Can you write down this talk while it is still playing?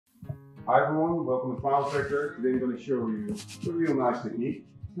Hi everyone, welcome to File Factor. Today I'm going to show you a real nice technique.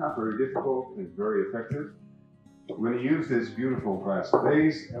 It's not very difficult and it's very effective. We're going to use this beautiful glass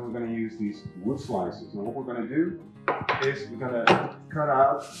vase and we're going to use these wood slices. Now what we're going to do is we're going to cut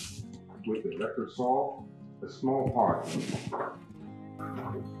out with the vector saw a small part.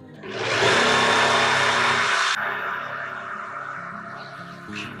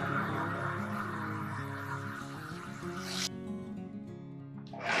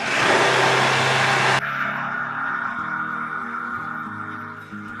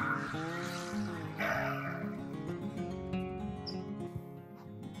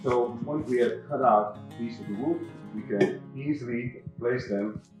 So once we have cut out a piece of the wood, we can easily place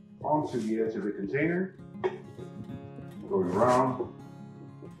them onto the edge of the container, going around.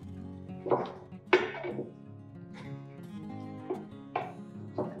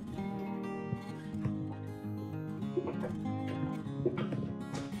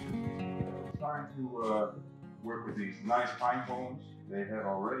 Starting to work with these nice pine cones. They have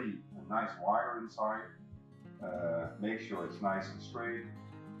already a nice wire inside. Make sure it's nice and straight.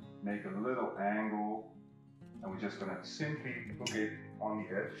 Make a little angle, and we're just going to simply hook it on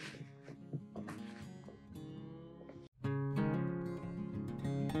the edge.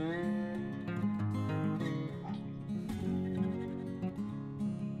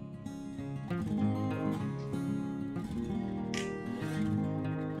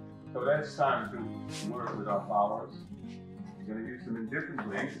 So then it's time to work with our flowers. We're going to use them in different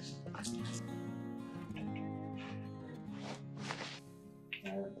lengths.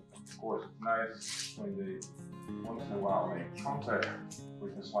 And of course, it's nice when they once in a while make contact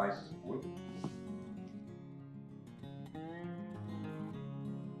with the slices of wood.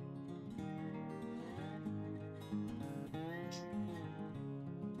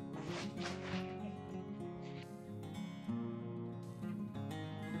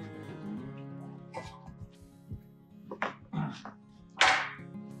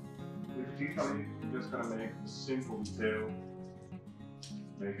 With teeth on it, you're just going to make a simple detail,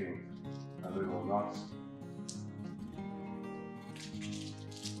 making a little knot.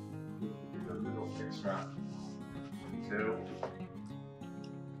 With a little extra detail.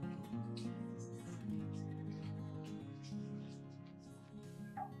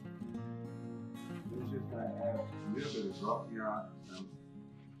 We're just going to add a little bit of drop here. I'm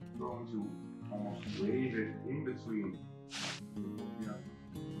going to almost wave it in between.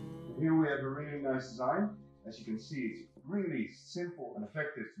 Here we have a really nice design. As you can see, it's really simple and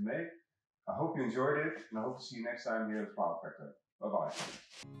effective to make. I hope you enjoyed it, and I hope to see you next time here at File Factor. Bye bye.